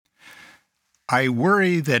I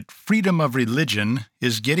worry that freedom of religion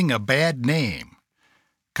is getting a bad name,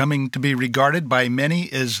 coming to be regarded by many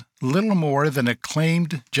as little more than a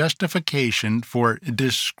claimed justification for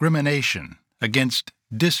discrimination against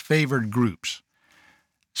disfavored groups,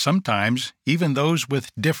 sometimes even those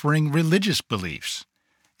with differing religious beliefs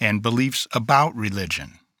and beliefs about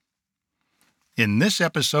religion. In this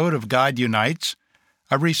episode of God Unites,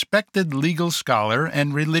 a respected legal scholar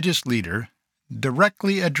and religious leader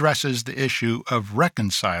directly addresses the issue of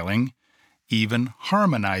reconciling, even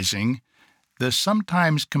harmonizing, the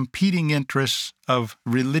sometimes competing interests of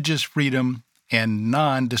religious freedom and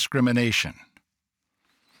non-discrimination.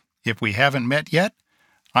 If we haven't met yet,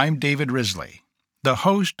 I'm David Risley, the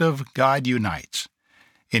host of God Unites,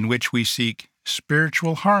 in which we seek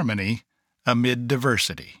spiritual harmony amid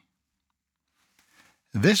diversity.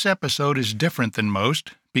 This episode is different than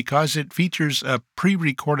most because it features a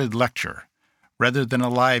pre-recorded lecture rather than a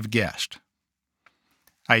live guest.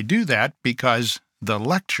 I do that because the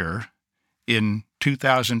lecture in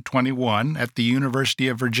 2021 at the University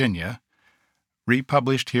of Virginia,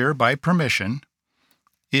 republished here by permission,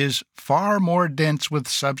 is far more dense with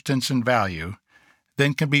substance and value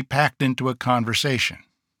than can be packed into a conversation.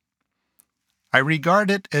 I regard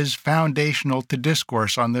it as foundational to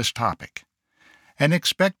discourse on this topic, and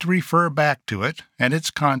expect to refer back to it and its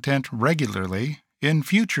content regularly in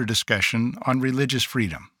future discussion on religious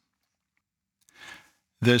freedom.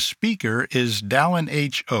 The speaker is Dallin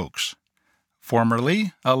H. Oaks,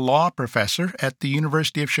 formerly a law professor at the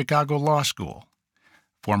University of Chicago Law School,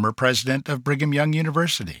 former president of Brigham Young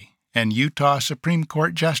University and Utah Supreme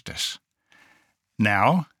Court Justice,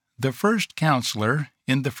 now the first counselor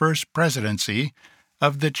in the first presidency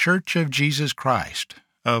of the Church of Jesus Christ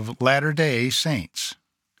of Latter-day Saints.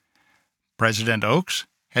 President Oaks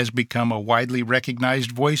has become a widely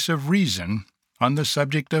recognized voice of reason on the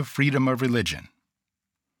subject of freedom of religion.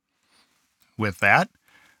 With that,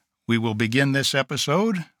 we will begin this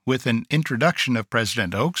episode with an introduction of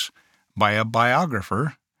President Oaks by a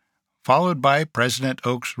biographer, followed by President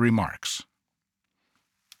Oaks' remarks.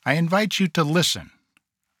 I invite you to listen,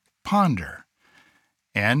 ponder,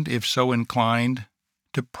 and, if so inclined,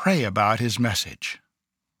 to pray about his message.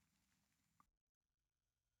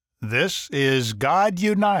 This is God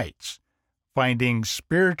Unites, finding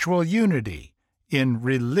spiritual unity in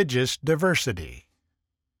religious diversity.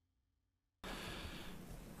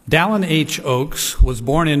 Dallin H. Oaks was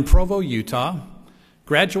born in Provo, Utah,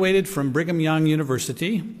 graduated from Brigham Young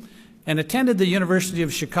University, and attended the University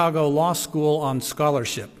of Chicago Law School on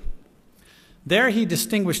scholarship. There he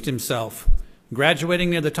distinguished himself,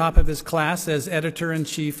 graduating near the top of his class as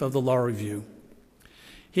editor-in-chief of the Law Review.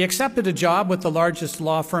 He accepted a job with the largest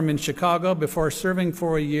law firm in Chicago before serving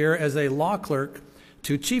for a year as a law clerk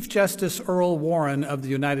to Chief Justice Earl Warren of the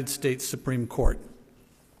United States Supreme Court.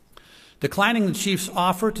 Declining the chief's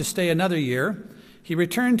offer to stay another year, he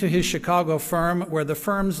returned to his Chicago firm where the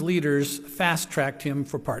firm's leaders fast-tracked him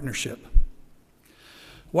for partnership.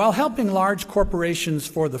 While helping large corporations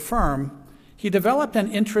for the firm, he developed an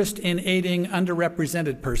interest in aiding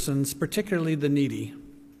underrepresented persons, particularly the needy.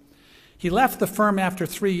 He left the firm after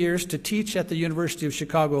 3 years to teach at the University of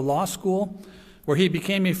Chicago Law School, where he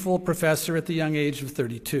became a full professor at the young age of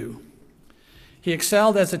 32. He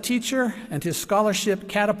excelled as a teacher, and his scholarship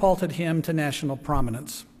catapulted him to national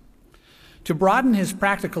prominence. To broaden his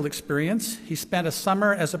practical experience, he spent a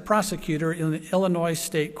summer as a prosecutor in the Illinois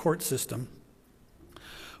state court system.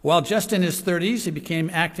 While just in his 30s, he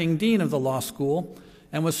became acting dean of the law school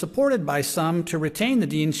and was supported by some to retain the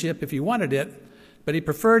deanship if he wanted it, but he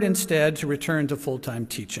preferred instead to return to full-time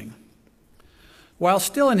teaching. While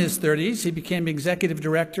still in his 30s, he became executive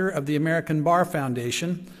director of the American Bar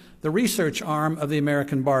Foundation, the research arm of the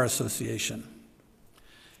American Bar Association.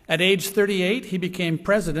 At age 38, he became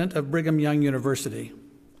president of Brigham Young University.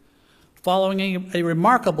 Following a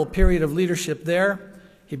remarkable period of leadership there,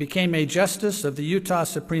 he became a justice of the Utah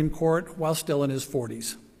Supreme Court while still in his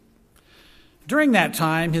 40s. During that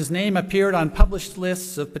time, his name appeared on published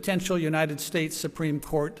lists of potential United States Supreme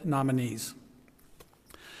Court nominees.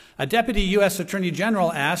 A deputy U.S. Attorney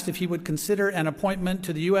General asked if he would consider an appointment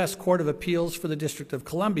to the U.S. Court of Appeals for the District of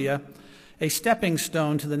Columbia, a stepping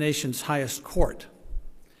stone to the nation's highest court.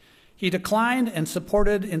 He declined and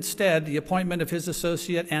supported instead the appointment of his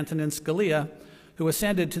associate Antonin Scalia, who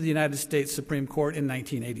ascended to the United States Supreme Court in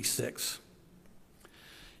 1986.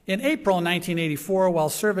 In April 1984, while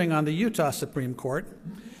serving on the Utah Supreme Court,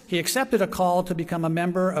 he accepted a call to become a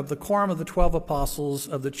member of the Quorum of the 12 Apostles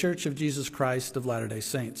of the Church of Jesus Christ of Latter-day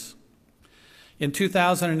Saints. In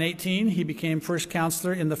 2018, he became first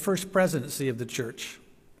counselor in the first presidency of the church.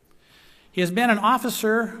 He has been an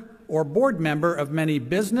officer or board member of many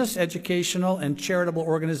business, educational, and charitable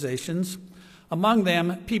organizations, among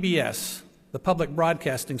them PBS, the Public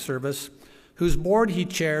Broadcasting Service, whose board he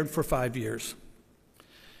chaired for 5 years.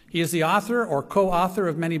 He is the author or co-author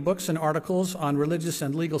of many books and articles on religious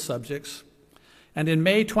and legal subjects, and in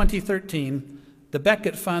May 2013, the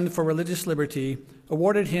Beckett Fund for Religious Liberty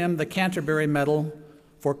awarded him the Canterbury Medal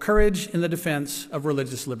for courage in the defense of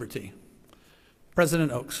religious liberty.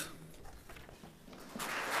 President Oaks.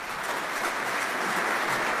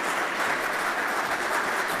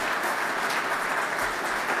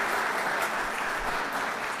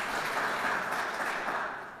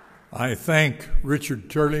 I thank Richard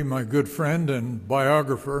Turley, my good friend and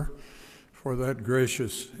biographer, for that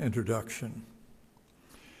gracious introduction.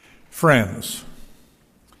 Friends,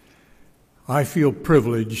 I feel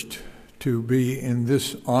privileged to be in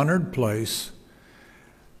this honored place.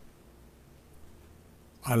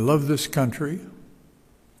 I love this country,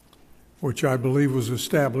 which I believe was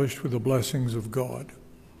established with the blessings of God.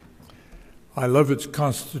 I love its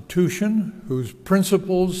Constitution, whose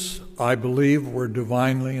principles I believe were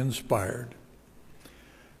divinely inspired.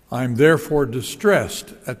 I'm therefore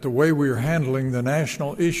distressed at the way we are handling the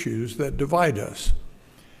national issues that divide us.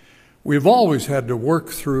 We've always had to work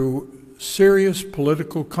through serious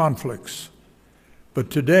political conflicts,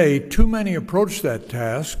 but today too many approach that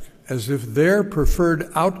task as if their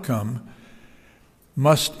preferred outcome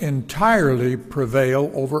must entirely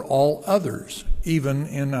prevail over all others, even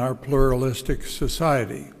in our pluralistic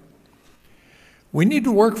society. We need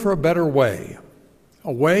to work for a better way,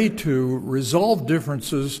 a way to resolve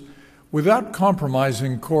differences without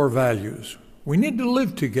compromising core values. We need to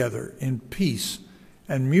live together in peace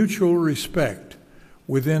and mutual respect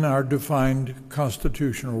within our defined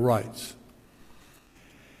constitutional rights.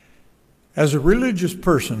 As a religious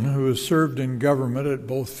person who has served in government at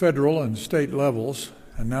both federal and state levels,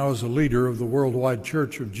 and now as a leader of the Worldwide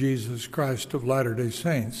Church of Jesus Christ of Latter-day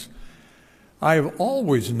Saints, I have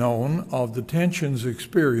always known of the tensions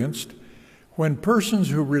experienced when persons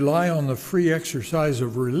who rely on the free exercise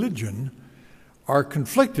of religion are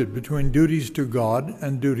conflicted between duties to God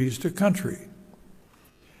and duties to country.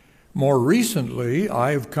 More recently,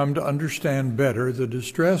 I have come to understand better the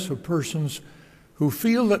distress of persons who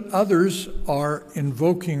feel that others are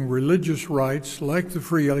invoking religious rights like the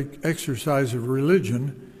free exercise of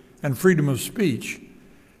religion and freedom of speech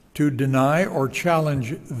to deny or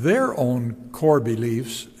challenge their own core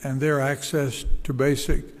beliefs and their access to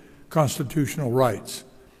basic constitutional rights.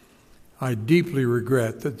 I deeply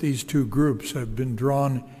regret that these two groups have been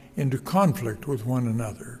drawn into conflict with one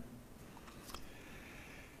another.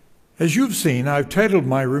 As you've seen, I've titled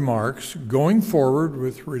my remarks, Going Forward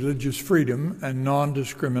with Religious Freedom and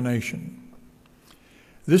Non-Discrimination.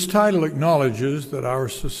 This title acknowledges that our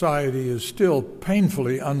society is still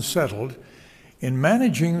painfully unsettled in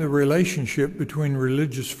managing the relationship between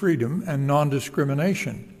religious freedom and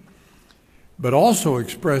non-discrimination, but also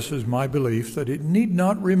expresses my belief that it need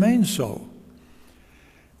not remain so.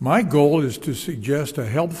 My goal is to suggest a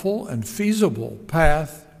helpful and feasible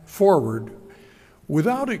path forward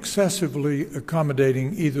without excessively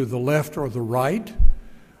accommodating either the left or the right,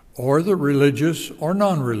 or the religious or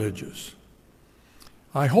non-religious.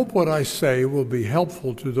 I hope what I say will be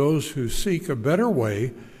helpful to those who seek a better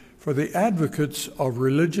way for the advocates of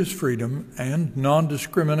religious freedom and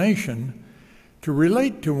non-discrimination to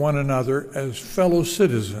relate to one another as fellow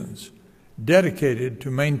citizens dedicated to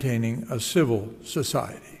maintaining a civil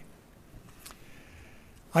society.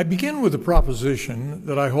 I begin with a proposition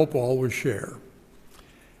that I hope all will share.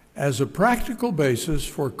 As a practical basis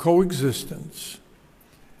for coexistence,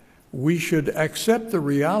 we should accept the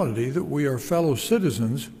reality that we are fellow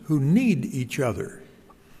citizens who need each other.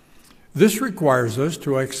 This requires us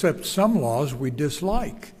to accept some laws we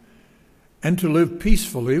dislike and to live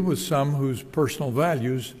peacefully with some whose personal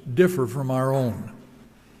values differ from our own.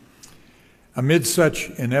 Amid such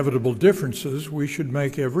inevitable differences, we should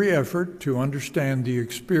make every effort to understand the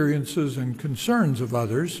experiences and concerns of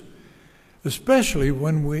others, especially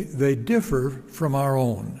when they differ from our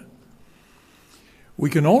own. We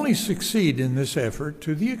can only succeed in this effort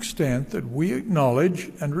to the extent that we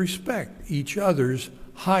acknowledge and respect each other's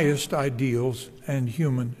highest ideals and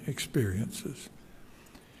human experiences.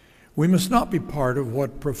 We must not be part of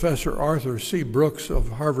what Professor Arthur C. Brooks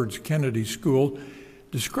of Harvard's Kennedy School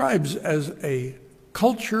describes as a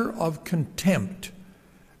culture of contempt,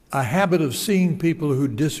 a habit of seeing people who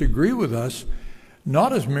disagree with us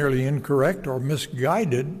not as merely incorrect or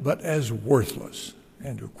misguided, but as worthless,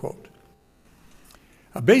 end of quote.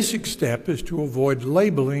 A basic step is to avoid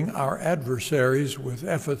labeling our adversaries with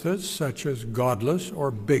epithets such as godless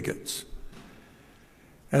or bigots.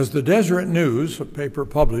 As the Deseret News, a paper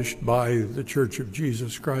published by the Church of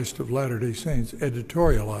Jesus Christ of Latter-day Saints,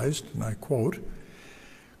 editorialized, and I quote,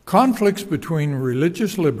 "Conflicts between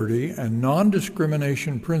religious liberty and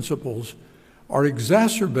non-discrimination principles are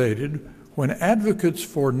exacerbated when advocates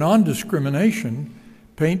for non-discrimination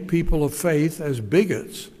paint people of faith as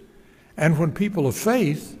bigots, and when people of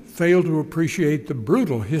faith fail to appreciate the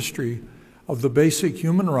brutal history of the basic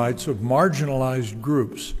human rights of marginalized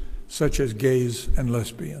groups such as gays and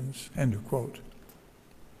lesbians," end of quote.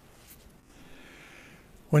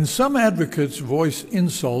 When some advocates voice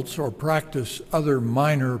insults or practice other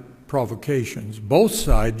minor provocations, both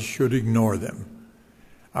sides should ignore them.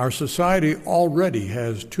 Our society already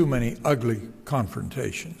has too many ugly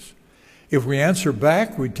confrontations. If we answer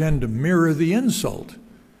back, we tend to mirror the insult.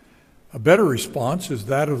 A better response is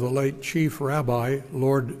that of the late Chief Rabbi,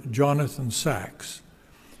 Lord Jonathan Sacks.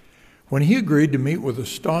 When he agreed to meet with a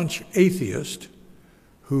staunch atheist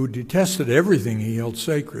who detested everything he held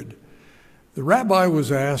sacred, the rabbi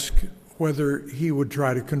was asked whether he would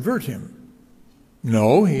try to convert him.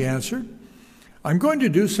 "No," he answered, "I'm going to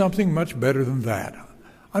do something much better than that.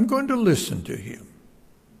 I'm going to listen to him."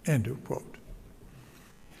 End of quote.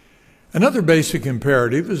 Another basic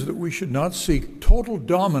imperative is that we should not seek total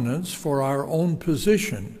dominance for our own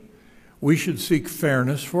position. We should seek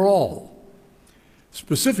fairness for all.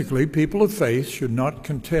 Specifically, people of faith should not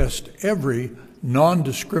contest every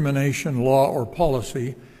non-discrimination law or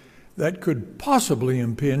policy that could possibly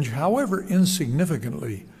impinge, however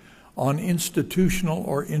insignificantly, on institutional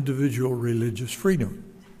or individual religious freedom.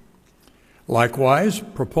 Likewise,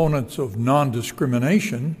 proponents of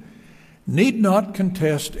non-discrimination need not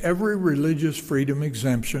contest every religious freedom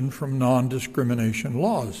exemption from non-discrimination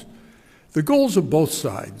laws. The goals of both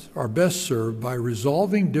sides are best served by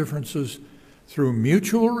resolving differences through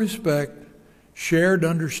mutual respect, shared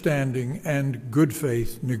understanding, and good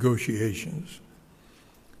faith negotiations.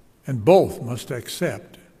 And both must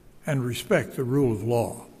accept and respect the rule of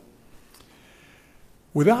law.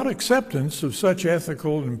 Without acceptance of such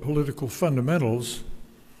ethical and political fundamentals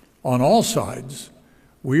on all sides,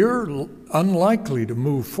 we are unlikely to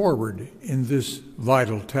move forward in this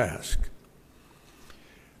vital task.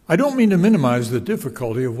 I don't mean to minimize the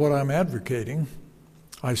difficulty of what I'm advocating.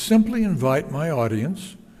 I simply invite my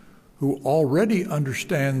audience, who already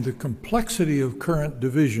understand the complexity of current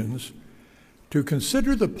divisions, to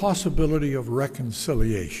consider the possibility of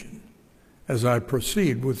reconciliation as I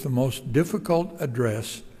proceed with the most difficult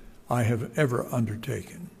address I have ever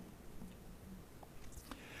undertaken.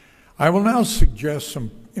 I will now suggest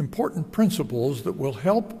some important principles that will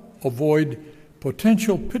help avoid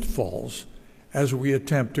potential pitfalls as we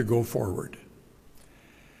attempt to go forward.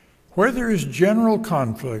 Where there is genuine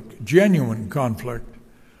conflict,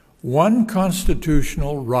 one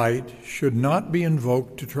constitutional right should not be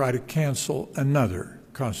invoked to try to cancel another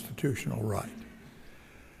constitutional right.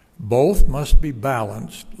 Both must be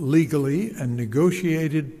balanced legally and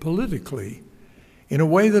negotiated politically in a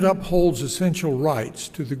way that upholds essential rights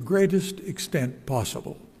to the greatest extent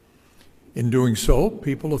possible. In doing so,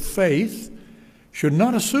 people of faith should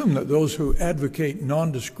not assume that those who advocate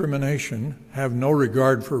non-discrimination have no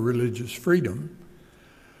regard for religious freedom,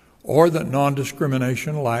 or that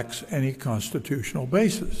non-discrimination lacks any constitutional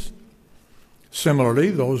basis. Similarly,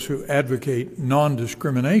 those who advocate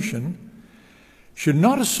non-discrimination should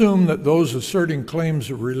not assume that those asserting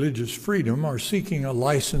claims of religious freedom are seeking a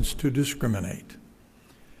license to discriminate.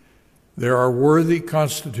 There are worthy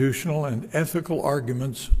constitutional and ethical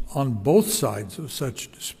arguments on both sides of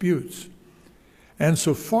such disputes, and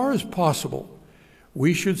so far as possible,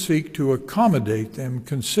 we should seek to accommodate them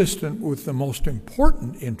consistent with the most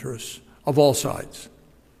important interests of all sides.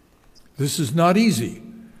 This is not easy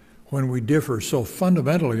when we differ so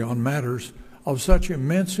fundamentally on matters of such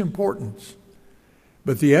immense importance,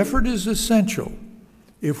 but the effort is essential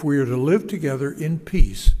if we are to live together in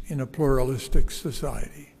peace in a pluralistic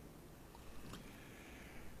society.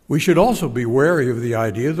 We should also be wary of the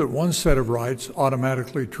idea that one set of rights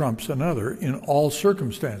automatically trumps another in all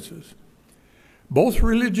circumstances. Both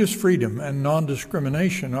religious freedom and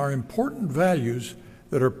non-discrimination are important values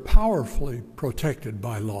that are powerfully protected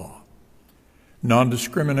by law.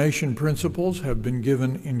 Non-discrimination principles have been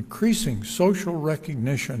given increasing social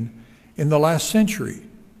recognition in the last century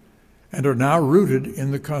and are now rooted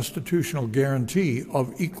in the constitutional guarantee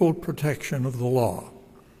of equal protection of the law.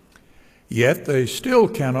 Yet they still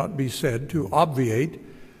cannot be said to obviate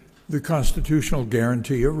the constitutional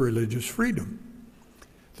guarantee of religious freedom.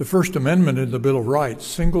 The First Amendment in the Bill of Rights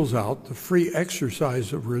singles out the free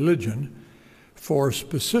exercise of religion for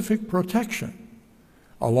specific protection,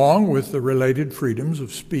 along with the related freedoms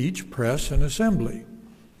of speech, press, and assembly.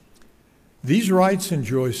 These rights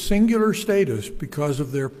enjoy singular status because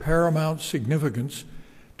of their paramount significance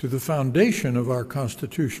to the foundation of our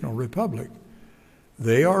constitutional republic.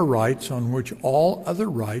 They are rights on which all other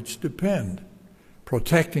rights depend.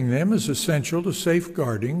 Protecting them is essential to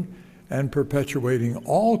safeguarding and perpetuating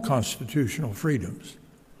all constitutional freedoms.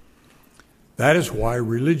 That is why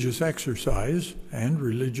religious exercise and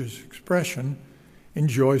religious expression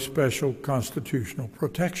enjoy special constitutional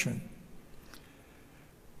protection.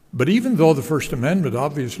 But even though the First Amendment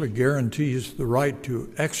obviously guarantees the right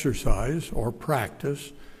to exercise or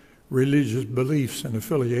practice religious beliefs and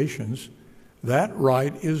affiliations, that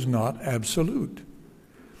right is not absolute.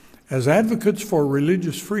 As advocates for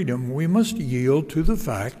religious freedom, we must yield to the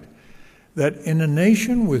fact that in a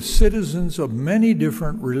nation with citizens of many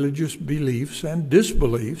different religious beliefs and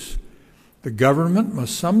disbeliefs, the government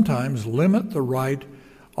must sometimes limit the right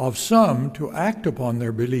of some to act upon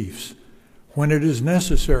their beliefs when it is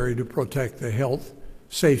necessary to protect the health,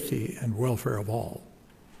 safety, and welfare of all.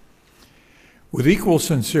 With equal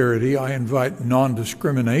sincerity, I invite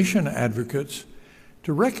non-discrimination advocates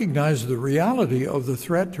to recognize the reality of the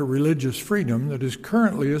threat to religious freedom that is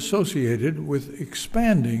currently associated with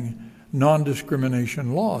expanding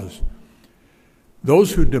non-discrimination laws.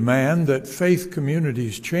 Those who demand that faith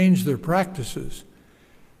communities change their practices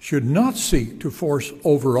should not seek to force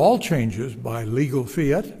overall changes by legal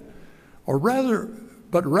fiat,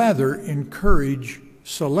 but rather encourage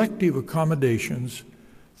selective accommodations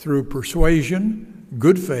through persuasion,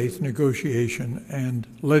 good faith negotiation, and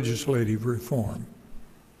legislative reform.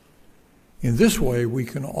 In this way, we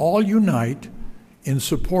can all unite in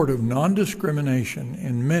support of non-discrimination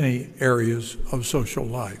in many areas of social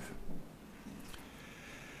life.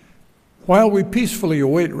 While we peacefully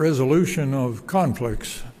await resolution of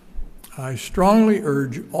conflicts, I strongly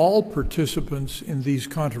urge all participants in these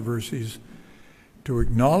controversies to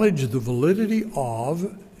acknowledge the validity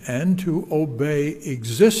of and to obey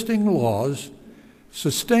existing laws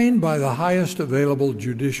sustained by the highest available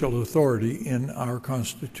judicial authority in our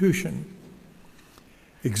Constitution.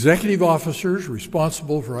 Executive officers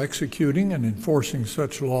responsible for executing and enforcing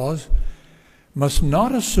such laws must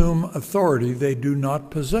not assume authority they do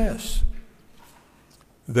not possess.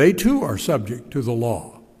 They too are subject to the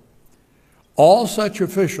law. All such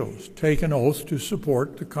officials take an oath to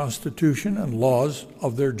support the Constitution and laws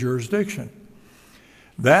of their jurisdiction.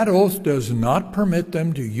 That oath does not permit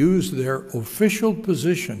them to use their official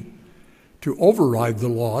position to override the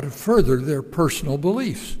law to further their personal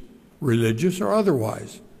beliefs, religious or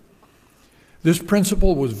otherwise. This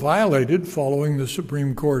principle was violated following the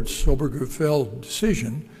Supreme Court's Obergefell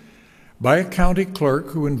decision by a county clerk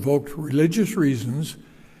who invoked religious reasons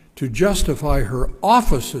to justify her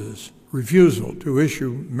office's refusal to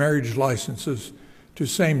issue marriage licenses to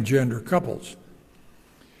same-gender couples.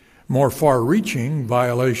 More far-reaching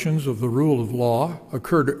violations of the rule of law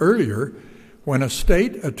occurred earlier when a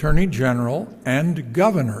state attorney general and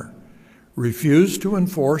governor refused to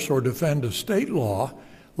enforce or defend a state law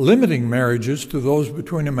limiting marriages to those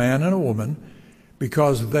between a man and a woman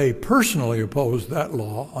because they personally opposed that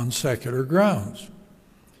law on secular grounds.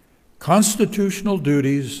 Constitutional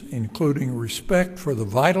duties, including respect for the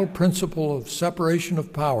vital principle of separation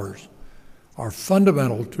of powers, are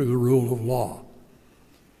fundamental to the rule of law.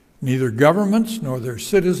 Neither governments nor their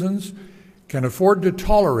citizens can afford to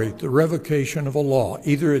tolerate the revocation of a law,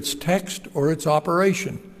 either its text or its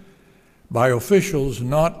operation, by officials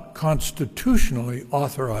not constitutionally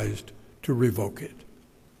authorized to revoke it.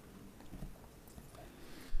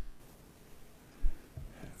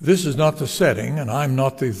 This is not the setting, and I'm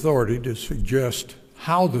not the authority to suggest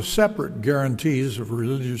how the separate guarantees of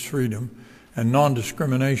religious freedom and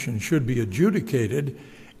non-discrimination should be adjudicated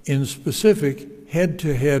in specific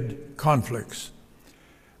head-to-head conflicts.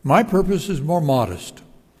 My purpose is more modest.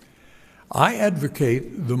 I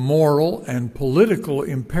advocate the moral and political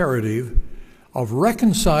imperative of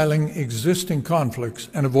reconciling existing conflicts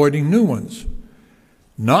and avoiding new ones,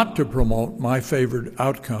 not to promote my favored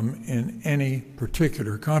outcome in any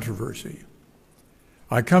particular controversy.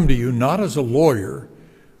 I come to you not as a lawyer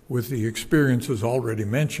with the experiences already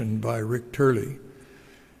mentioned by Rick Turley,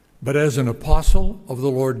 but as an apostle of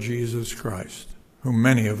the Lord Jesus Christ, whom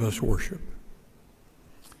many of us worship.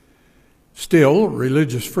 Still,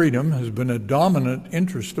 religious freedom has been a dominant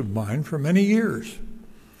interest of mine for many years.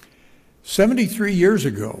 73 years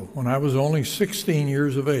ago, when I was only 16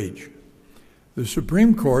 years of age, the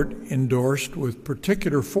Supreme Court endorsed with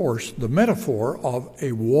particular force the metaphor of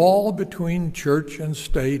a wall between church and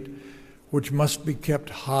state which must be kept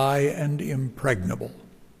high and impregnable.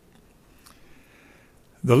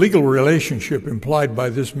 The legal relationship implied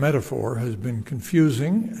by this metaphor has been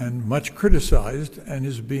confusing and much criticized and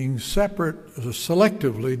is being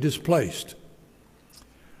selectively displaced.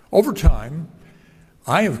 Over time,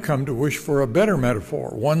 I have come to wish for a better metaphor,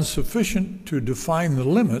 one sufficient to define the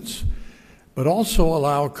limits, but also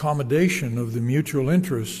allow accommodation of the mutual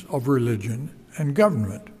interests of religion and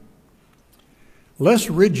government. Less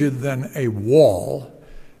rigid than a wall,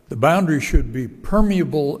 the boundary should be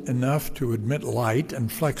permeable enough to admit light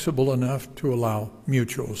and flexible enough to allow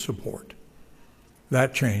mutual support.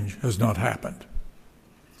 That change has not happened.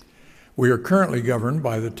 We are currently governed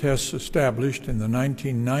by the tests established in the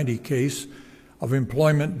 1990 case of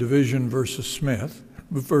Employment Division versus Smith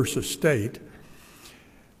versus State,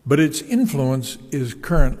 but its influence is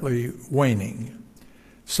currently waning.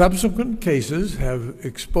 Subsequent cases have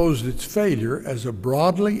exposed its failure as a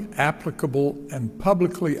broadly applicable and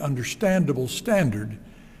publicly understandable standard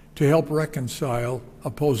to help reconcile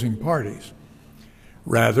opposing parties.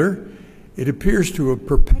 Rather, it appears to have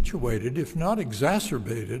perpetuated, if not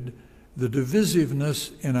exacerbated, the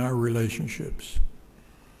divisiveness in our relationships.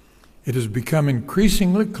 It has become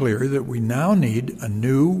increasingly clear that we now need a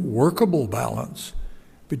new, workable balance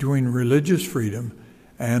between religious freedom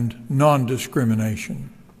and non-discrimination.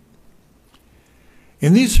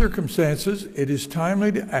 In these circumstances, it is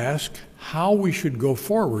timely to ask how we should go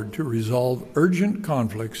forward to resolve urgent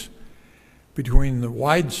conflicts between the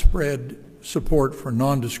widespread support for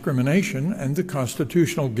non-discrimination and the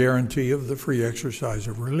constitutional guarantee of the free exercise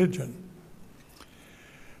of religion.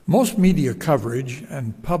 Most media coverage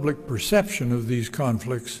and public perception of these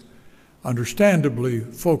conflicts understandably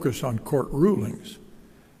focus on court rulings,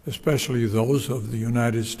 especially those of the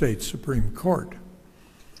United States Supreme Court.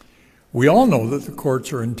 We all know that the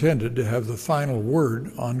courts are intended to have the final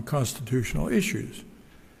word on constitutional issues.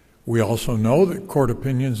 We also know that court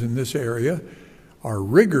opinions in this area are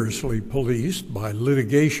rigorously policed by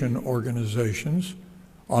litigation organizations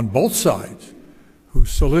on both sides who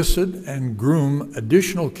solicit and groom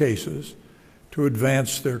additional cases to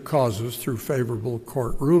advance their causes through favorable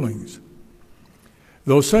court rulings.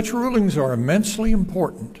 Though such rulings are immensely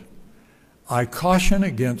important, I caution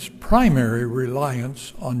against primary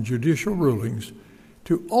reliance on judicial rulings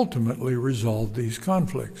to ultimately resolve these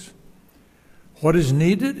conflicts. What is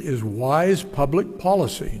needed is wise public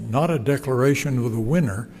policy, not a declaration of the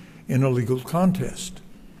winner in a legal contest.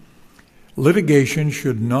 Litigation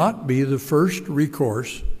should not be the first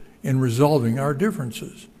recourse in resolving our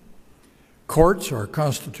differences. Courts are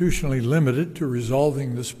constitutionally limited to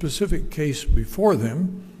resolving the specific case before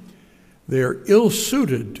them. They are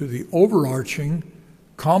ill-suited to the overarching,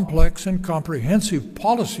 complex, and comprehensive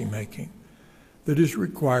policy making that is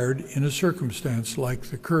required in a circumstance like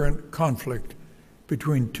the current conflict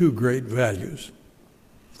between two great values.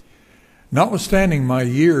 Notwithstanding my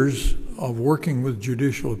years of working with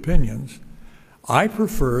judicial opinions, I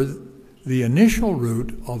prefer the initial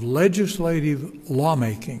route of legislative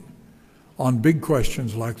lawmaking on big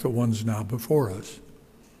questions like the ones now before us.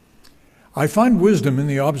 I find wisdom in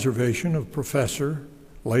the observation of Professor,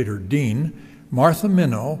 later Dean, Martha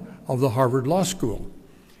Minow of the Harvard Law School.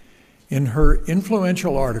 In her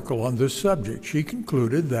influential article on this subject, she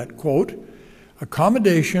concluded that, quote,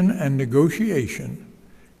 accommodation and negotiation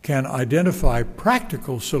can identify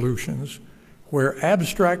practical solutions where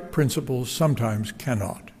abstract principles sometimes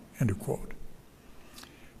cannot, end of quote.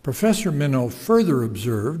 Professor Minow further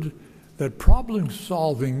observed that problem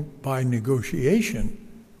solving by negotiation,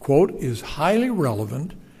 quote, is highly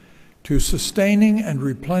relevant to sustaining and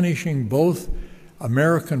replenishing both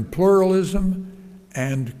American pluralism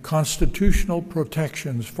and constitutional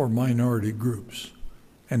protections for minority groups,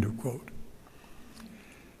 end of quote.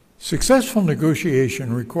 Successful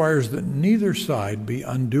negotiation requires that neither side be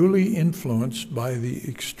unduly influenced by the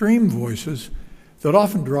extreme voices that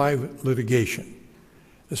often drive litigation,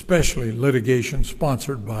 especially litigation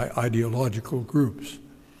sponsored by ideological groups.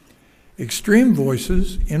 Extreme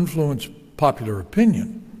voices influence popular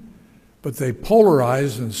opinion, but they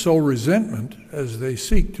polarize and sow resentment as they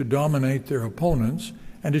seek to dominate their opponents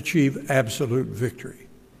and achieve absolute victory.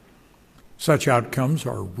 Such outcomes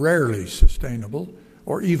are rarely sustainable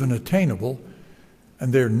or even attainable,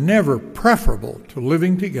 and they're never preferable to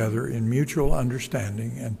living together in mutual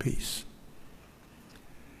understanding and peace.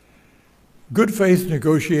 Good faith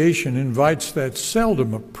negotiation invites that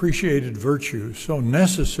seldom appreciated virtue so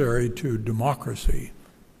necessary to democracy,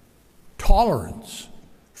 tolerance,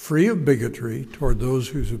 free of bigotry toward those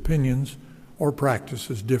whose opinions or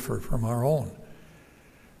practices differ from our own.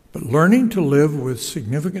 But learning to live with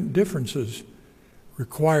significant differences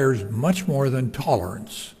requires much more than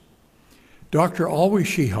tolerance. Dr. Alwi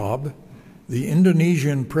Shihab the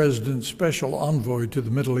Indonesian president's special envoy to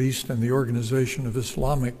the Middle East and the Organization of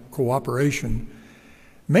Islamic Cooperation,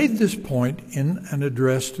 made this point in an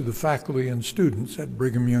address to the faculty and students at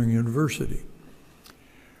Brigham Young University.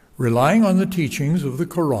 Relying on the teachings of the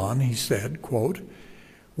Quran, he said, quote,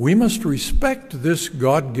 "We must respect this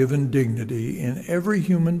God-given dignity in every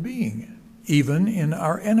human being, even in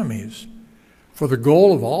our enemies, for the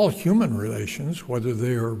goal of all human relations, whether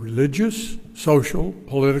they are religious, social,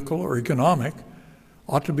 political, or economic,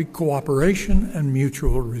 ought to be cooperation and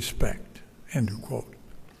mutual respect," end of quote.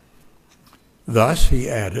 Thus, he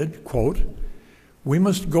added, quote, "We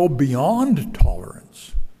must go beyond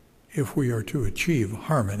tolerance if we are to achieve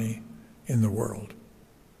harmony in the world,"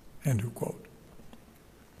 end of quote.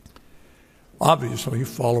 Obviously,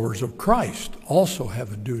 followers of Christ also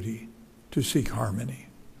have a duty to seek harmony.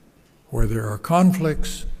 Where there are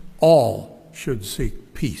conflicts, all should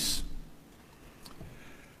seek peace.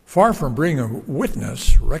 Far from being a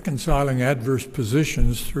witness, reconciling adverse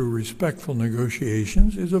positions through respectful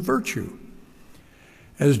negotiations is a virtue.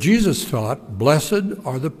 As Jesus taught, "Blessed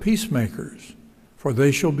are the peacemakers, for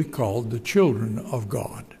they shall be called the children of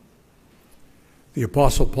God." The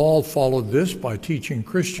Apostle Paul followed this by teaching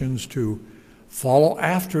Christians to follow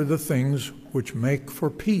after the things which make for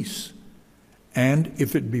peace, and,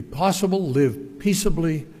 if it be possible, live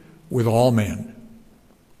peaceably with all men.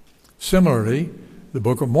 Similarly, the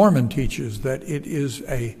Book of Mormon teaches that it is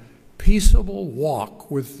a peaceable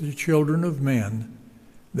walk with the children of men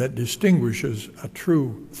that distinguishes a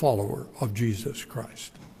true follower of Jesus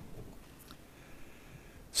Christ.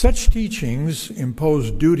 Such teachings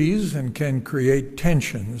impose duties and can create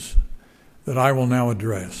tensions that I will now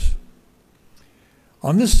address.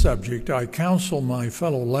 On this subject, I counsel my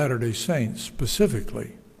fellow Latter-day Saints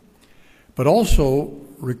specifically, but also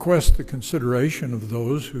request the consideration of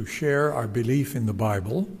those who share our belief in the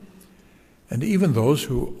Bible, and even those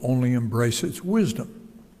who only embrace its wisdom.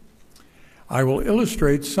 I will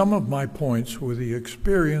illustrate some of my points with the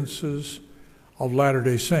experiences of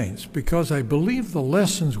Latter-day Saints, because I believe the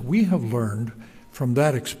lessons we have learned from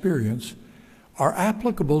that experience are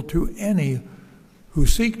applicable to any who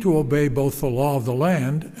seek to obey both the law of the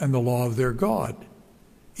land and the law of their God,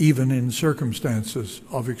 even in circumstances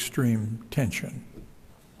of extreme tension.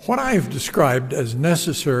 What I have described as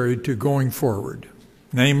necessary to going forward,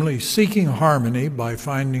 namely seeking harmony by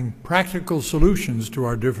finding practical solutions to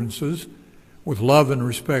our differences with love and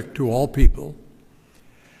respect to all people,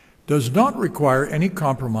 does not require any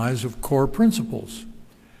compromise of core principles.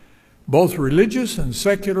 Both religious and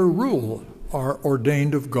secular rule are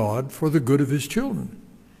ordained of God for the good of his children.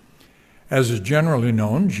 As is generally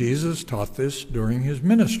known, Jesus taught this during his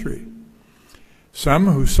ministry. Some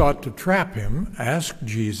who sought to trap him asked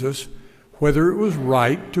Jesus whether it was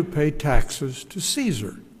right to pay taxes to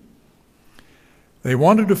Caesar. They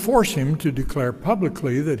wanted to force him to declare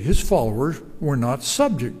publicly that his followers were not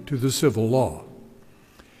subject to the civil law.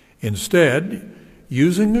 Instead,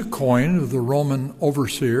 using a coin of the Roman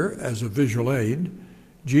overseer as a visual aid,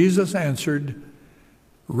 Jesus answered,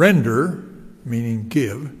 "Render," meaning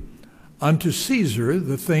give, "unto Caesar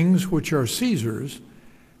the things which are Caesar's,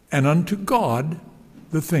 and unto God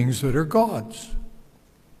the things that are God's."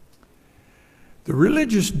 The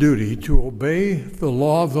religious duty to obey the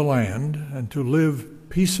law of the land and to live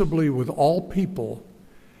peaceably with all people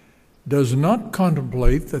does not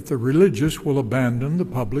contemplate that the religious will abandon the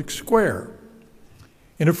public square.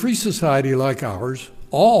 In a free society like ours,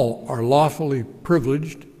 all are lawfully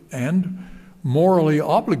privileged and morally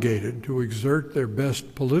obligated to exert their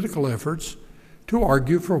best political efforts to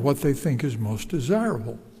argue for what they think is most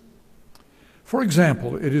desirable. For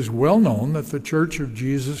example, it is well known that the Church of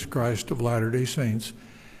Jesus Christ of Latter-day Saints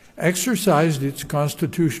exercised its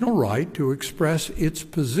constitutional right to express its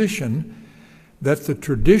position that the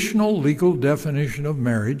traditional legal definition of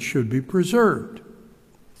marriage should be preserved.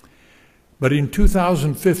 But in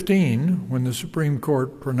 2015, when the Supreme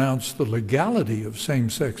Court pronounced the legality of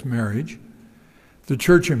same-sex marriage, the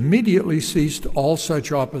Church immediately ceased all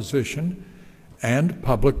such opposition and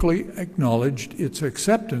publicly acknowledged its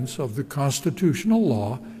acceptance of the constitutional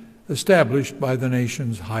law established by the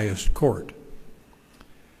nation's highest court.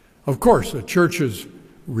 Of course, the Church's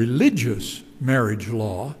religious marriage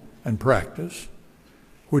law and practice,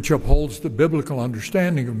 which upholds the biblical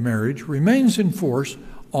understanding of marriage, remains in force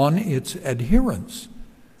on its adherents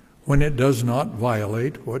when it does not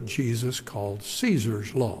violate what Jesus called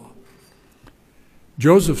Caesar's law.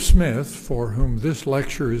 Joseph Smith, for whom this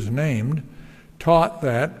lecture is named, taught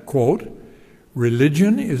that, quote,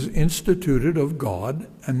 "Religion is instituted of God,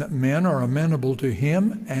 and that men are amenable to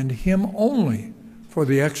him and him only for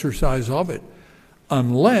the exercise of it,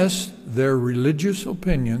 unless their religious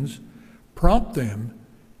opinions prompt them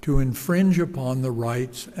to infringe upon the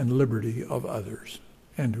rights and liberty of others."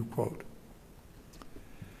 End of quote.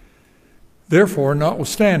 Therefore,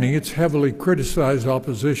 notwithstanding its heavily criticized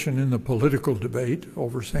opposition in the political debate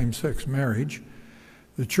over same-sex marriage,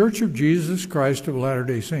 the Church of Jesus Christ of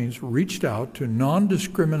Latter-day Saints reached out to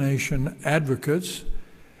non-discrimination advocates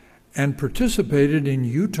and participated in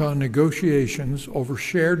Utah negotiations over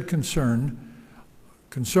shared concerns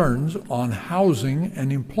on housing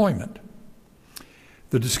and employment.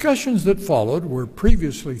 The discussions that followed were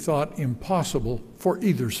previously thought impossible for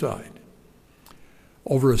either side.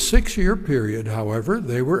 Over a 6-year period, however,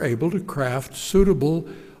 they were able to craft suitable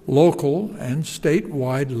local and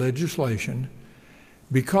statewide legislation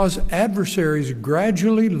because adversaries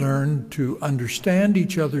gradually learned to understand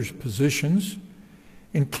each other's positions,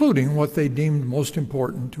 including what they deemed most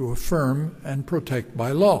important to affirm and protect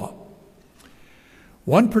by law.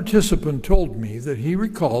 One participant told me that he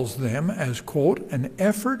recalls them as, quote, "an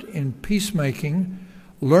effort in peacemaking,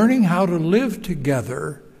 learning how to live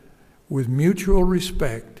together with mutual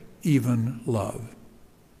respect, even love."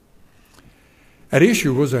 At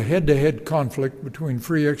issue was a head-to-head conflict between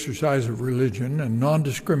free exercise of religion and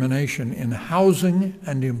non-discrimination in housing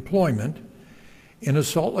and employment in a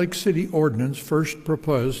Salt Lake City ordinance first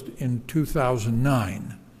proposed in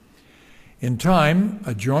 2009. In time,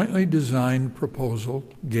 a jointly designed proposal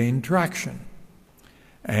gained traction,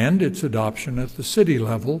 and its adoption at the city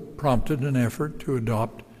level prompted an effort to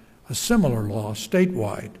adopt a similar law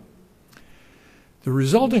statewide. The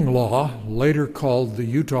resulting law, later called the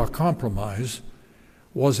Utah Compromise,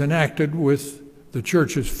 was enacted with the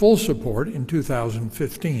church's full support in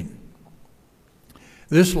 2015.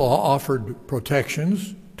 This law offered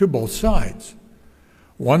protections to both sides.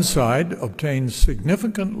 One side obtained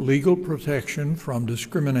significant legal protection from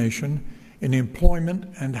discrimination in employment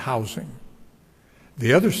and housing.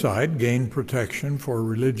 The other side gained protection for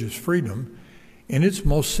religious freedom in its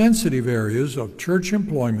most sensitive areas of church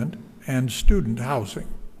employment and student housing.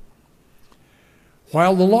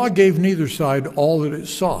 While the law gave neither side all that it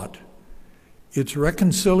sought, its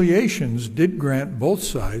reconciliations did grant both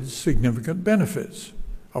sides significant benefits,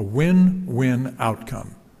 a win-win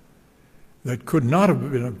outcome that could not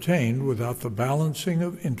have been obtained without the balancing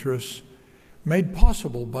of interests made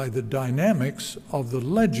possible by the dynamics of the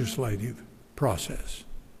legislative process.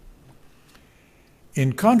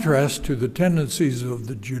 In contrast to the tendencies of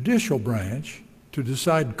the judicial branch to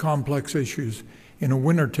decide complex issues in a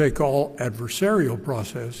winner-take-all adversarial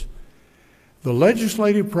process, the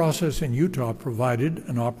legislative process in Utah provided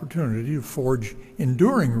an opportunity to forge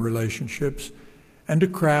enduring relationships and to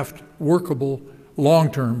craft workable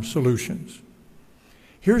long-term solutions.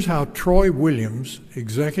 Here's how Troy Williams,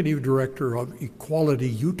 Executive Director of Equality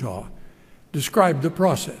Utah, described the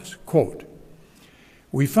process, quote,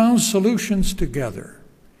 "We found solutions together.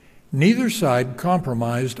 Neither side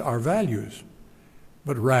compromised our values,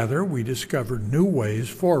 but rather we discovered new ways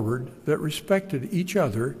forward that respected each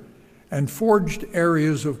other and forged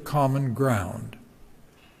areas of common ground.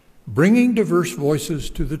 Bringing diverse voices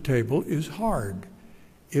to the table is hard.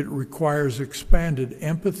 It requires expanded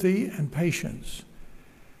empathy and patience.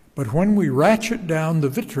 But when we ratchet down the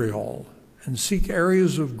vitriol and seek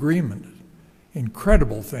areas of agreement,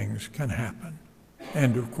 incredible things can happen."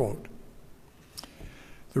 End of quote.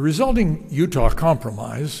 The resulting Utah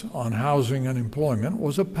Compromise on housing and employment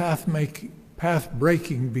was a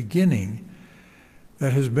path-breaking beginning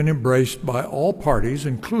that has been embraced by all parties,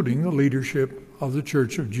 including the leadership of the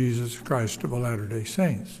Church of Jesus Christ of Latter-day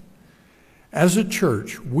Saints. As a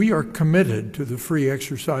church, we are committed to the free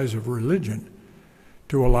exercise of religion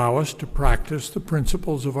to allow us to practice the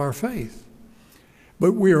principles of our faith.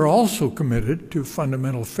 But we are also committed to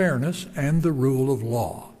fundamental fairness and the rule of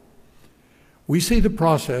law. We see the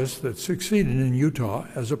process that succeeded in Utah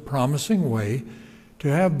as a promising way to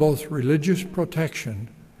have both religious protection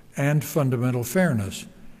and fundamental fairness,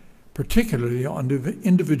 particularly on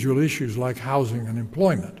individual issues like housing and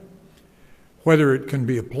employment. Whether it can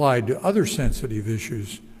be applied to other sensitive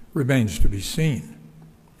issues remains to be seen.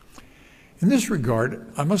 In this regard,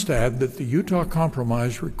 I must add that the Utah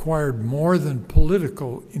Compromise required more than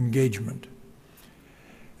political engagement.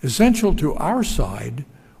 Essential to our side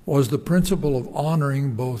was the principle of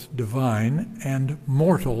honoring both divine and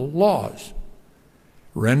mortal laws.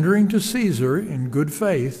 Rendering to Caesar in good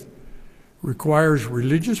faith requires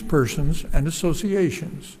religious persons and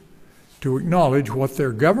associations to acknowledge what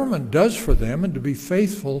their government does for them and to be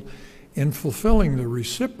faithful in fulfilling the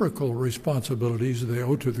reciprocal responsibilities they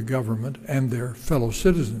owe to the government and their fellow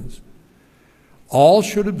citizens. All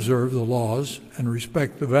should observe the laws and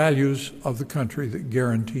respect the values of the country that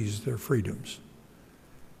guarantees their freedoms.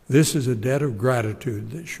 This is a debt of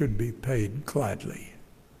gratitude that should be paid gladly.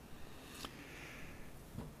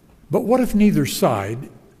 But what if neither side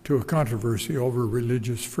to a controversy over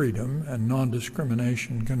religious freedom and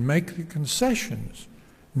non-discrimination can make the concessions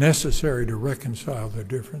necessary to reconcile their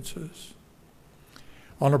differences?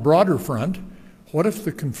 On a broader front, what if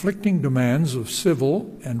the conflicting demands of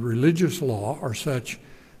civil and religious law are such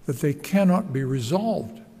that they cannot be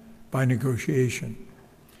resolved by negotiation?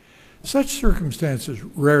 Such circumstances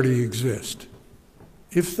rarely exist.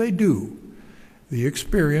 If they do, the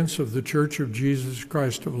experience of the Church of Jesus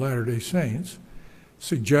Christ of Latter-day Saints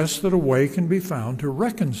suggests that a way can be found to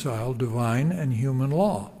reconcile divine and human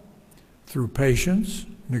law through patience,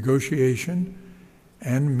 negotiation,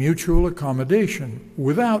 and mutual accommodation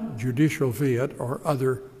without judicial fiat or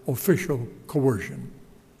other official coercion.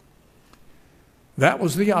 That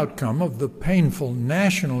was the outcome of the painful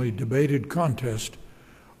nationally debated contest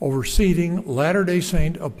over seating Latter-day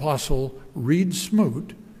Saint Apostle Reed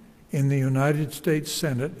Smoot in the United States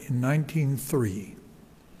Senate in 1903.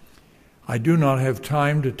 I do not have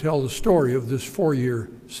time to tell the story of this 4-year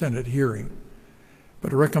Senate hearing,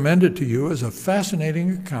 but recommend it to you as a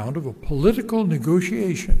fascinating account of a political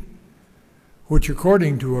negotiation which,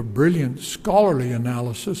 according to a brilliant scholarly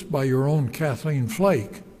analysis by your own Kathleen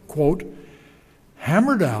Flake, quote,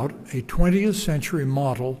 hammered out a 20th century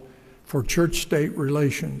model for church-state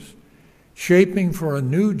relations, shaping for a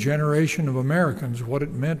new generation of Americans what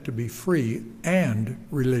it meant to be free and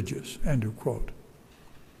religious, end of quote.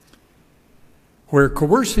 Where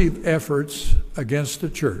coercive efforts against the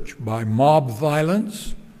church by mob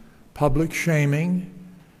violence, public shaming,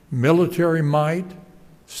 military might,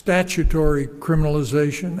 statutory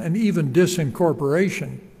criminalization, and even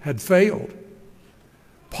disincorporation had failed,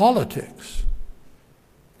 politics,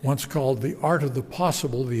 once called the art of the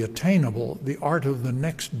possible, the attainable, the art of the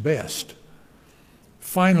next best,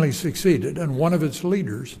 finally succeeded, and one of its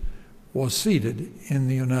leaders was seated in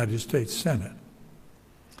the United States Senate.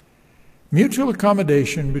 Mutual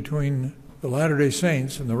accommodation between the Latter-day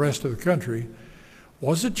Saints and the rest of the country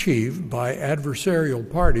was achieved by adversarial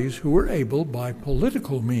parties who were able, by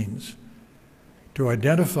political means, to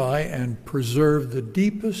identify and preserve the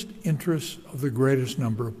deepest interests of the greatest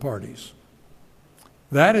number of parties.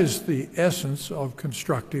 That is the essence of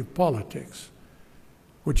constructive politics,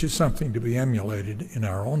 which is something to be emulated in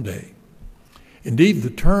our own day. Indeed, the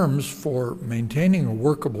terms for maintaining a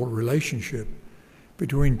workable relationship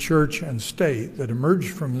between church and state that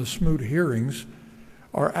emerged from the Smoot hearings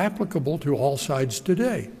are applicable to all sides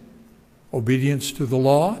today: obedience to the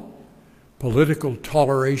law, political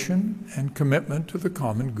toleration, and commitment to the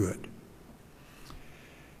common good.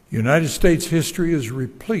 United States history is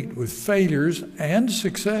replete with failures and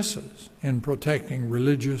successes in protecting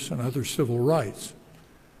religious and other civil rights.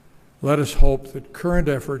 Let us hope that current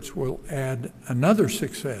efforts will add another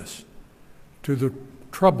success to the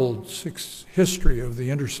troubled history of the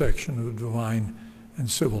intersection of divine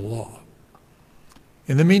and civil law.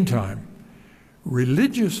 In the meantime,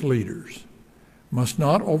 religious leaders must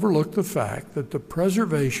not overlook the fact that the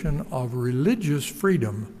preservation of religious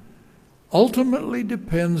freedom ultimately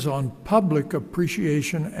depends on public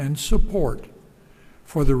appreciation and support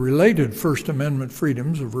for the related First Amendment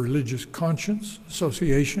freedoms of religious conscience,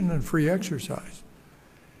 association, and free exercise.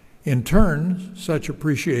 In turn, such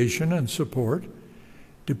appreciation and support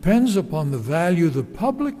depends upon the value the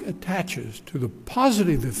public attaches to the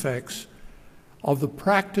positive effects of the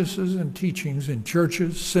practices and teachings in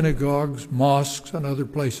churches, synagogues, mosques, and other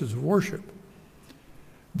places of worship.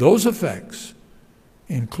 Those effects,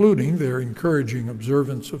 including their encouraging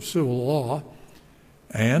observance of civil law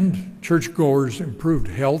and churchgoers' improved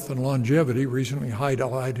health and longevity, recently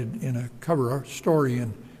highlighted in a cover story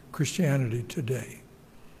in Christianity Today.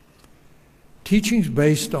 Teachings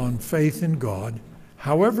based on faith in God,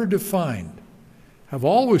 however defined, have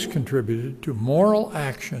always contributed to moral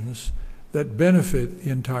actions that benefit the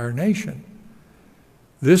entire nation.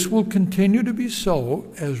 This will continue to be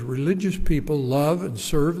so as religious people love and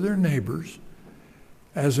serve their neighbors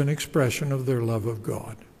as an expression of their love of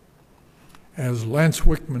God. As Lance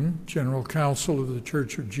Wickman, General Counsel of the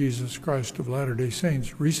Church of Jesus Christ of Latter-day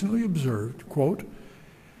Saints, recently observed, quote,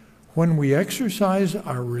 "When we exercise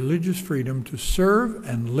our religious freedom to serve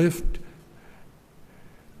and lift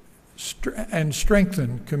and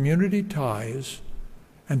strengthen community ties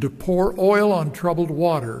and to pour oil on troubled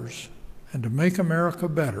waters and to make America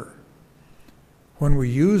better, when we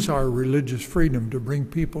use our religious freedom to bring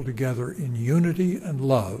people together in unity and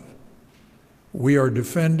love, we are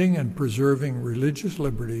defending and preserving religious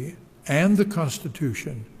liberty and the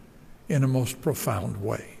Constitution in a most profound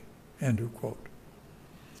way." End of quote.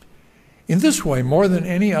 In this way, more than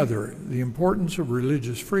any other, the importance of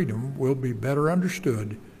religious freedom will be better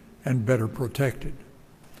understood and better protected.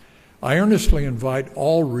 I earnestly invite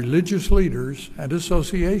all religious leaders and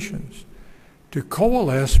associations to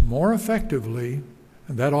coalesce more effectively,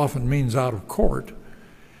 and that often means out of court,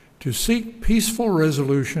 to seek peaceful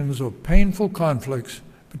resolutions of painful conflicts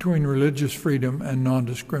between religious freedom and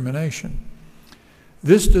non-discrimination.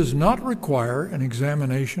 This does not require an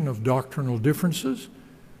examination of doctrinal differences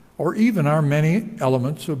or even our many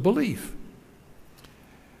elements of belief.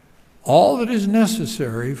 All that is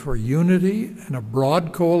necessary for unity and a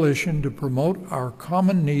broad coalition to promote our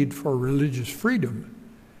common need for religious freedom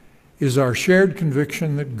is our shared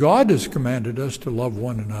conviction that God has commanded us to love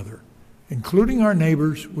one another, including our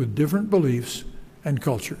neighbors with different beliefs and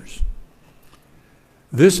cultures.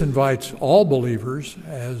 This invites all believers,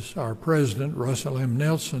 as our President, Russell M.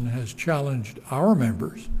 Nelson, has challenged our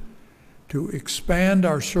members to expand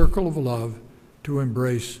our circle of love to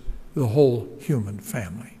embrace the whole human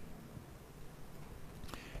family.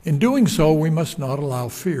 In doing so, we must not allow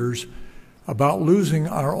fears about losing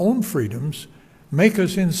our own freedoms make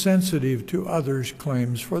us insensitive to others'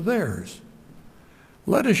 claims for theirs.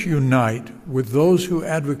 Let us unite with those who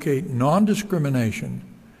advocate non-discrimination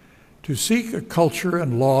to seek a culture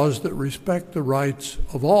and laws that respect the rights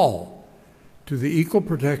of all to the equal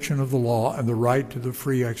protection of the law and the right to the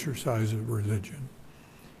free exercise of religion.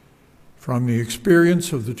 From the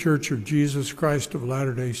experience of the Church of Jesus Christ of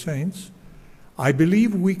Latter-day Saints, I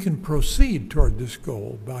believe we can proceed toward this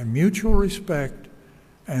goal by mutual respect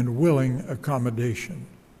and willing accommodation.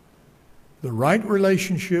 The right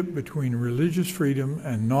relationship between religious freedom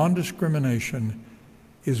and non-discrimination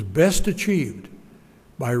is best achieved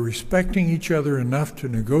by respecting each other enough to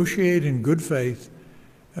negotiate in good faith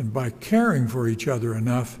and by caring for each other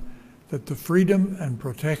enough that the freedom and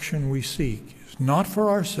protection we seek is not for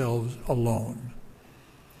ourselves alone.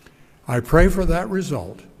 I pray for that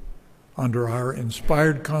result under our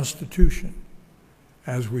inspired Constitution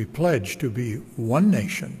as we pledge to be one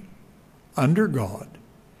nation, under God,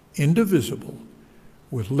 indivisible,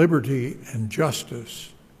 with liberty and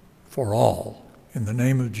justice for all. In the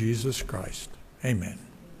name of Jesus Christ, amen.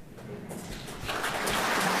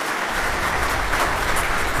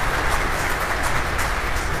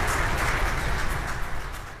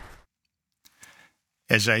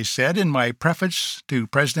 As I said in my preface to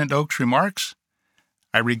President Oak's remarks,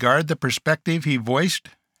 I regard the perspective he voiced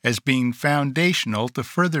as being foundational to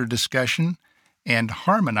further discussion and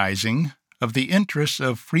harmonizing of the interests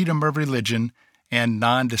of freedom of religion and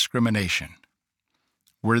non-discrimination,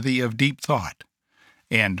 worthy of deep thought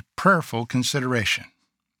and prayerful consideration.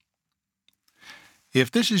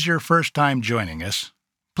 If this is your first time joining us,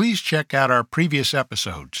 please check out our previous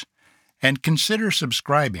episodes and consider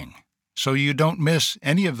subscribing so you don't miss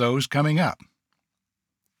any of those coming up.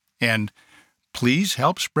 And please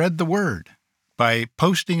help spread the word by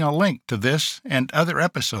posting a link to this and other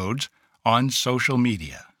episodes on social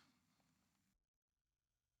media.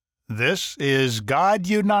 This is God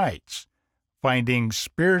Unites, finding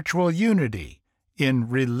spiritual unity in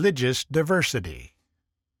religious diversity.